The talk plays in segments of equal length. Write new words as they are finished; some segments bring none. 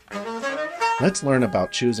Let's learn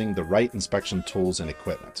about choosing the right inspection tools and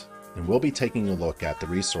equipment, and we'll be taking a look at the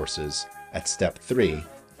resources at step 3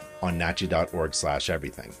 on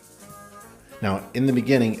nachi.org/everything. Now, in the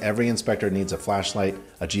beginning, every inspector needs a flashlight,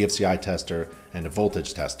 a GFCI tester, and a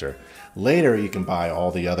voltage tester. Later, you can buy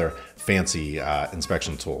all the other fancy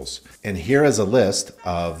inspection tools. And here is a list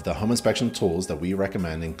of the home inspection tools that we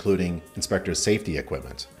recommend, including inspector safety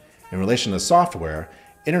equipment. In relation to software,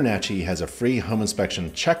 InterNACHI has a free home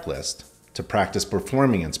inspection checklist to practice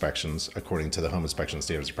performing inspections according to the Home Inspection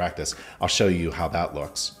Standards of Practice. I'll show you how that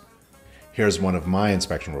looks. Here's one of my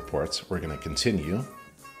inspection reports. We're going to continue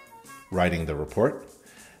writing the report.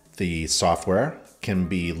 The software can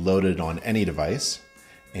be loaded on any device,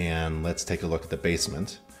 and let's take a look at the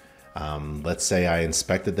basement. Let's say I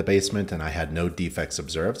inspected the basement and I had no defects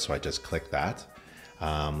observed, so I just click that.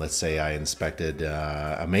 Let's say I inspected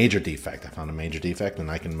a major defect. I found a major defect, and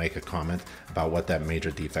I can make a comment about what that major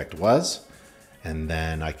defect was. And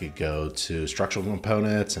then I could go to structural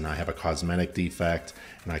components, and I have a cosmetic defect,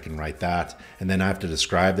 and I can write that. And then I have to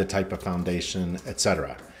describe the type of foundation,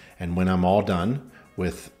 etc. And when I'm all done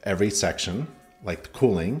with every section, like the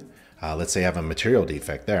cooling, let's say I have a material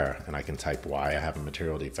defect there, and I can type why I have a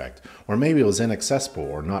material defect. Or maybe it was inaccessible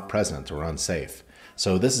or not present or unsafe.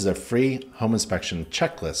 So this is a free home inspection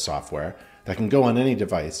checklist software that can go on any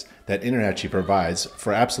device that InterNACHI provides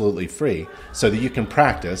for absolutely free so that you can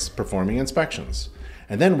practice performing inspections.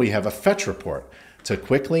 And then we have a fetch report to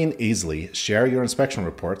quickly and easily share your inspection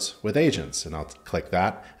reports with agents. And I'll click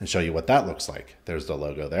that and show you what that looks like. There's the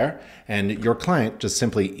logo there. And your client just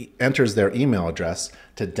simply enters their email address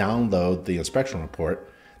to download the inspection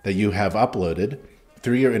report that you have uploaded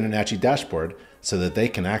through your InterNACHI dashboard so that they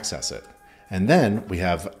can access it. And then we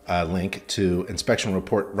have a link to inspection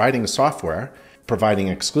report writing software, providing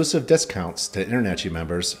exclusive discounts to InterNACHI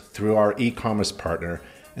members through our e-commerce partner,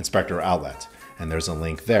 Inspector Outlet. And there's a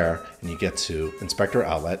link there, and you get to Inspector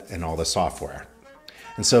Outlet and all the software.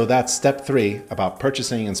 And so that's step 3 about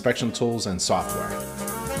purchasing inspection tools and software.